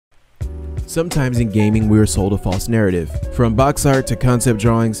Sometimes in gaming we are sold a false narrative. From box art to concept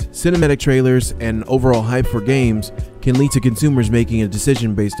drawings, cinematic trailers, and overall hype for games can lead to consumers making a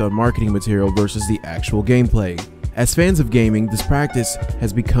decision based on marketing material versus the actual gameplay. As fans of gaming, this practice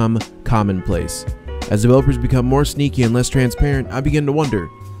has become commonplace. As developers become more sneaky and less transparent, I begin to wonder,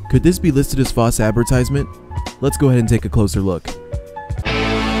 could this be listed as false advertisement? Let's go ahead and take a closer look.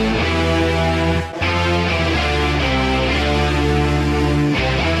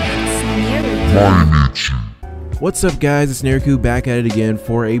 What's up guys, it's Neriku back at it again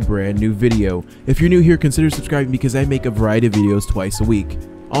for a brand new video. If you're new here, consider subscribing because I make a variety of videos twice a week.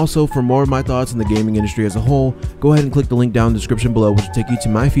 Also, for more of my thoughts on the gaming industry as a whole, go ahead and click the link down in the description below, which will take you to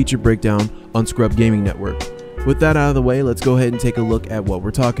my featured breakdown on Scrub Gaming Network. With that out of the way, let's go ahead and take a look at what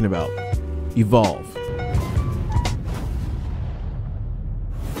we're talking about. Evolve.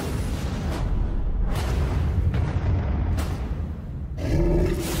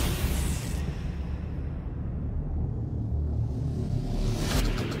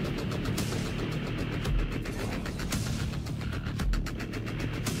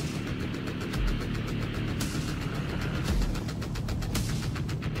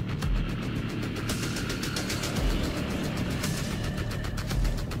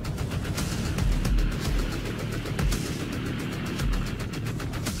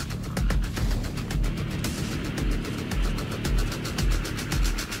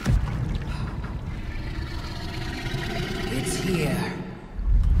 It's here.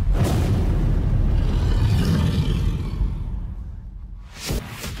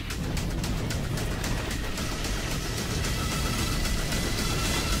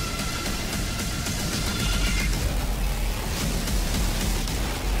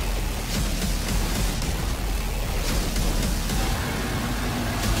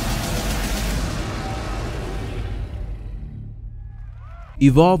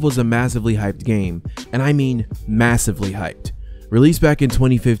 Evolve was a massively hyped game, and I mean massively hyped. Released back in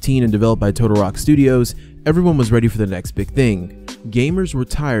 2015 and developed by Total Rock Studios, everyone was ready for the next big thing. Gamers were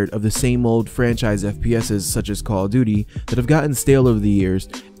tired of the same old franchise FPSs such as Call of Duty that have gotten stale over the years,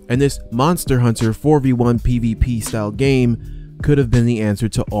 and this Monster Hunter 4v1 PvP style game could have been the answer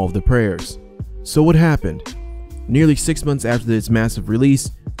to all of the prayers. So what happened? Nearly 6 months after its massive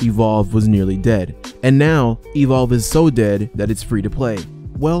release, Evolve was nearly dead. And now, Evolve is so dead that it's free to play.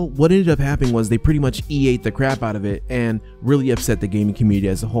 Well, what ended up happening was they pretty much EA'd the crap out of it and really upset the gaming community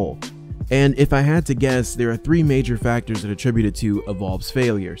as a whole. And if I had to guess, there are 3 major factors that are attributed to Evolve's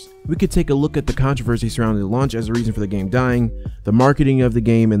failures. We could take a look at the controversy surrounding the launch as a reason for the game dying, the marketing of the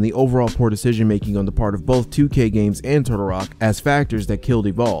game, and the overall poor decision making on the part of both 2K Games and Total Rock as factors that killed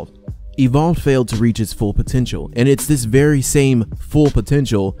Evolve. Evolve failed to reach its full potential, and it's this very same full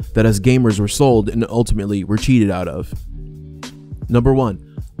potential that us gamers were sold and ultimately were cheated out of. Number 1.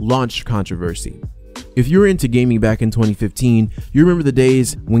 Launch controversy. If you were into gaming back in 2015, you remember the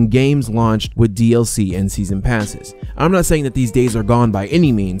days when games launched with DLC and season passes. I'm not saying that these days are gone by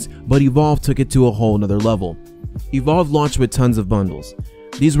any means, but Evolve took it to a whole nother level. Evolve launched with tons of bundles.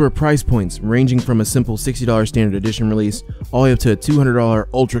 These were price points ranging from a simple $60 standard edition release all the way up to a $200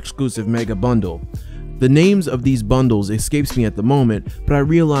 ultra exclusive mega bundle. The names of these bundles escapes me at the moment, but I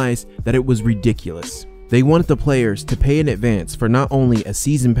realized that it was ridiculous. They wanted the players to pay in advance for not only a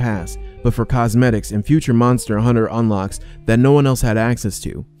season pass, but for cosmetics and future Monster Hunter unlocks that no one else had access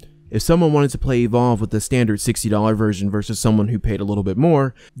to. If someone wanted to play Evolve with the standard $60 version versus someone who paid a little bit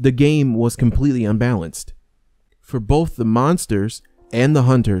more, the game was completely unbalanced. For both the monsters and the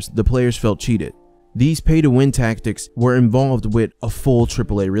hunters, the players felt cheated. These pay-to-win tactics were involved with a full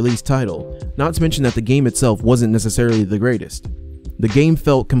AAA release title, not to mention that the game itself wasn't necessarily the greatest. The game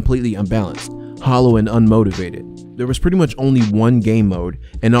felt completely unbalanced, hollow and unmotivated. There was pretty much only one game mode,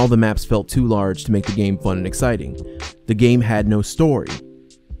 and all the maps felt too large to make the game fun and exciting. The game had no story.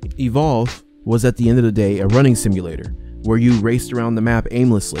 Evolve was at the end of the day a running simulator, where you raced around the map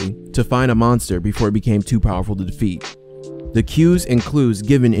aimlessly to find a monster before it became too powerful to defeat. The cues and clues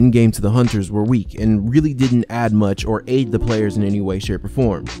given in-game to the hunters were weak and really didn't add much or aid the players in any way, shape, or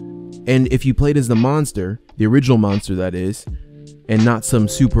form. And if you played as the monster, the original monster that is, and not some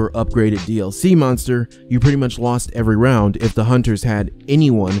super upgraded DLC monster, you pretty much lost every round if the hunters had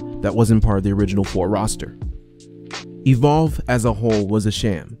anyone that wasn't part of the original 4 roster. Evolve as a whole was a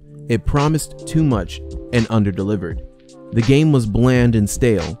sham. It promised too much and underdelivered. The game was bland and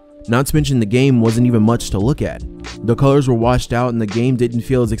stale, not to mention the game wasn't even much to look at. The colors were washed out and the game didn't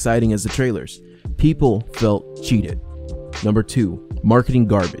feel as exciting as the trailers. People felt cheated. Number 2. Marketing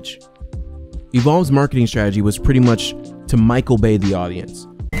garbage. Evolve's marketing strategy was pretty much to Michael Bay the audience.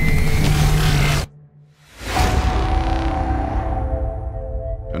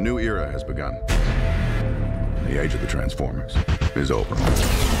 A new era has begun. The age of the Transformers is over.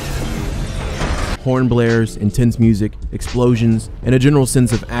 Horn blares, intense music, explosions, and a general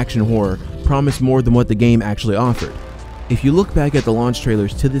sense of action horror promise more than what the game actually offered. If you look back at the launch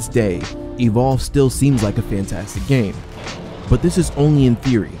trailers to this day, Evolve still seems like a fantastic game. But this is only in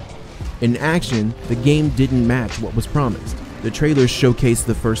theory. In action, the game didn't match what was promised. The trailers showcased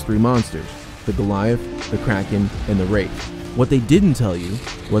the first 3 monsters, the Goliath, the Kraken, and the Wraith. What they didn't tell you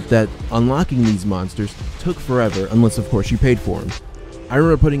was that unlocking these monsters took forever, unless of course you paid for them. I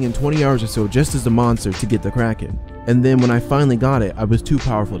remember putting in 20 hours or so just as a monster to get the Kraken, and then when I finally got it, I was too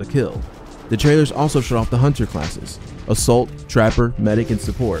powerful to kill. The trailers also showed off the hunter classes: Assault, Trapper, Medic, and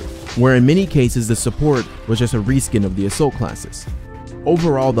Support, where in many cases the Support was just a reskin of the Assault classes.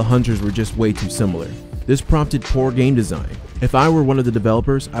 Overall, the hunters were just way too similar. This prompted poor game design. If I were one of the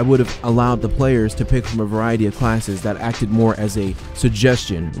developers, I would have allowed the players to pick from a variety of classes that acted more as a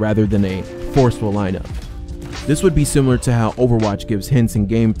suggestion rather than a forceful lineup. This would be similar to how Overwatch gives hints in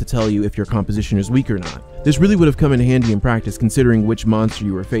game to tell you if your composition is weak or not. This really would have come in handy in practice considering which monster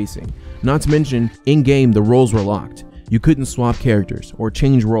you were facing. Not to mention, in-game the roles were locked. You couldn't swap characters or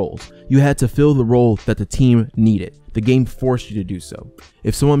change roles. You had to fill the role that the team needed. The game forced you to do so.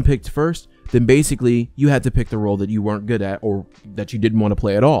 If someone picked first, then basically you had to pick the role that you weren't good at or that you didn't want to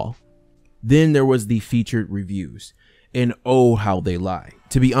play at all. Then there was the featured reviews. And oh, how they lie.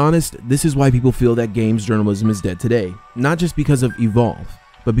 To be honest, this is why people feel that games journalism is dead today. Not just because of Evolve,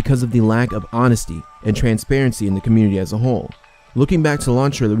 but because of the lack of honesty and transparency in the community as a whole. Looking back to the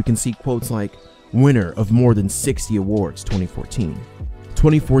launch trailer, we can see quotes like, "Winner of more than 60 awards 2014,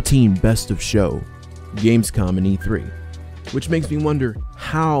 2014 Best of Show, Gamescom and E3. Which makes me wonder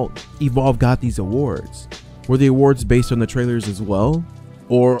how Evolve got these awards. Were the awards based on the trailers as well?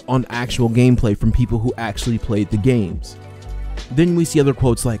 Or on actual gameplay from people who actually played the games? Then we see other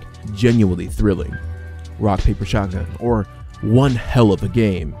quotes like "genuinely thrilling," "rock paper shotgun," or "one hell of a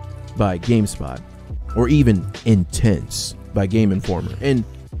game" by GameSpot, or even "intense" by Game Informer, and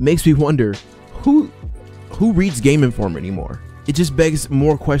makes me wonder who reads Game Informer anymore? It just begs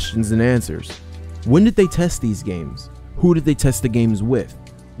more questions than answers. When did they test these games? Who did they test the games with?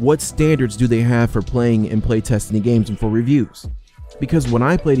 What standards do they have for playing and play testing the games and for reviews? Because when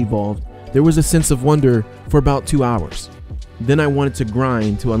I played Evolved, there was a sense of wonder for about 2 hours. Then I wanted to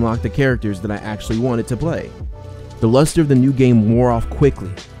grind to unlock the characters that I actually wanted to play. The luster of the new game wore off quickly,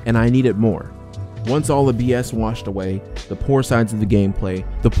 and I needed more. Once all the BS washed away, the poor sides of the gameplay,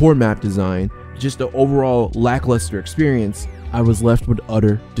 the poor map design, just the overall lackluster experience, I was left with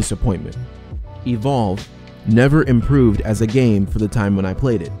utter disappointment. Evolve never improved as a game for the time when I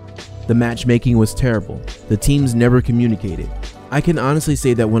played it. The matchmaking was terrible. The teams never communicated. I can honestly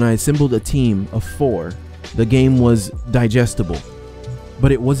say that when I assembled a team of 4, the game was digestible,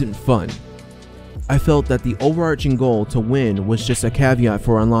 but it wasn't fun. I felt that the overarching goal to win was just a caveat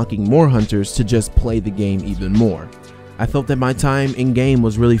for unlocking more hunters to just play the game even more. I felt that my time in game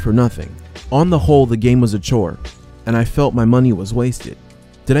was really for nothing. On the whole, the game was a chore, and I felt my money was wasted.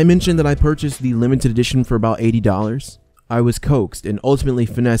 Did I mention that I purchased the limited edition for about $80? I was coaxed and ultimately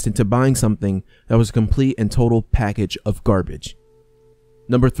finessed into buying something that was a complete and total package of garbage.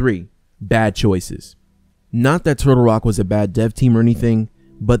 Number 3, bad choices. Not that Turtle Rock was a bad dev team or anything,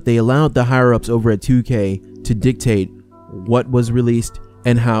 but they allowed the higher-ups over at 2K to dictate what was released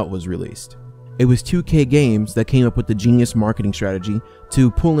and how it was released. It was 2K Games that came up with the genius marketing strategy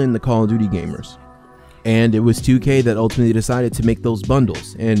to pull in the Call of Duty gamers. And it was 2K that ultimately decided to make those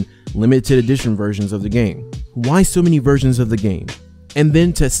bundles and limited edition versions of the game. Why so many versions of the game? And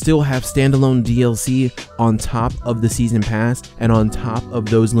then to still have standalone DLC on top of the season pass and on top of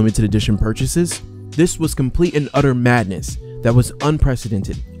those limited edition purchases? This was complete and utter madness that was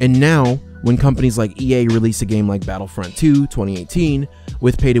unprecedented. And now, when companies like EA release a game like Battlefront 2 2018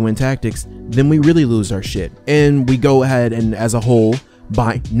 with pay-to-win tactics, then we really lose our shit. And we go ahead and, as a whole,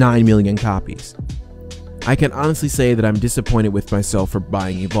 buy 9 million copies. I can honestly say that I'm disappointed with myself for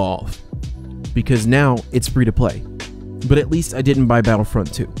buying Evolve, because now it's free to play. But at least I didn't buy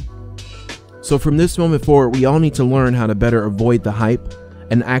Battlefront 2. So from this moment forward, we all need to learn how to better avoid the hype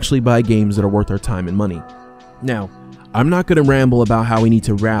and actually buy games that are worth our time and money. Now, I'm not going to ramble about how we need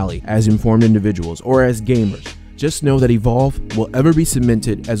to rally as informed individuals or as gamers. Just know that Evolve will ever be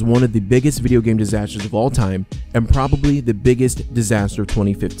cemented as one of the biggest video game disasters of all time and probably the biggest disaster of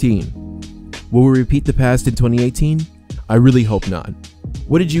 2015. Will we repeat the past in 2018? I really hope not.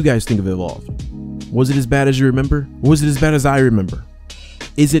 What did you guys think of Evolve? Was it as bad as you remember? Or was it as bad as I remember?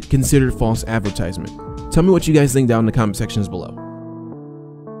 Is it considered false advertisement? Tell me what you guys think down in the comment sections below.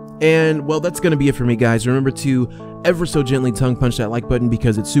 And well, that's gonna be it for me, guys. Remember to ever so gently tongue punch that like button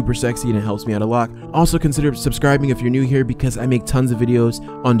because it's super sexy and it helps me out a lot. Also consider subscribing if you're new here because I make tons of videos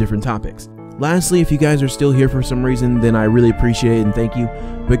on different topics. Lastly, if you guys are still here for some reason, then I really appreciate it and thank you.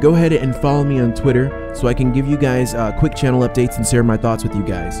 But go ahead and follow me on Twitter so I can give you guys quick channel updates and share my thoughts with you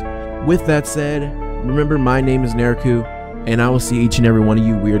guys. With that said, remember my name is Neriku, and I will see each and every one of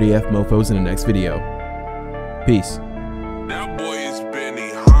you weird AF mofos in the next video. Peace. Now, boy.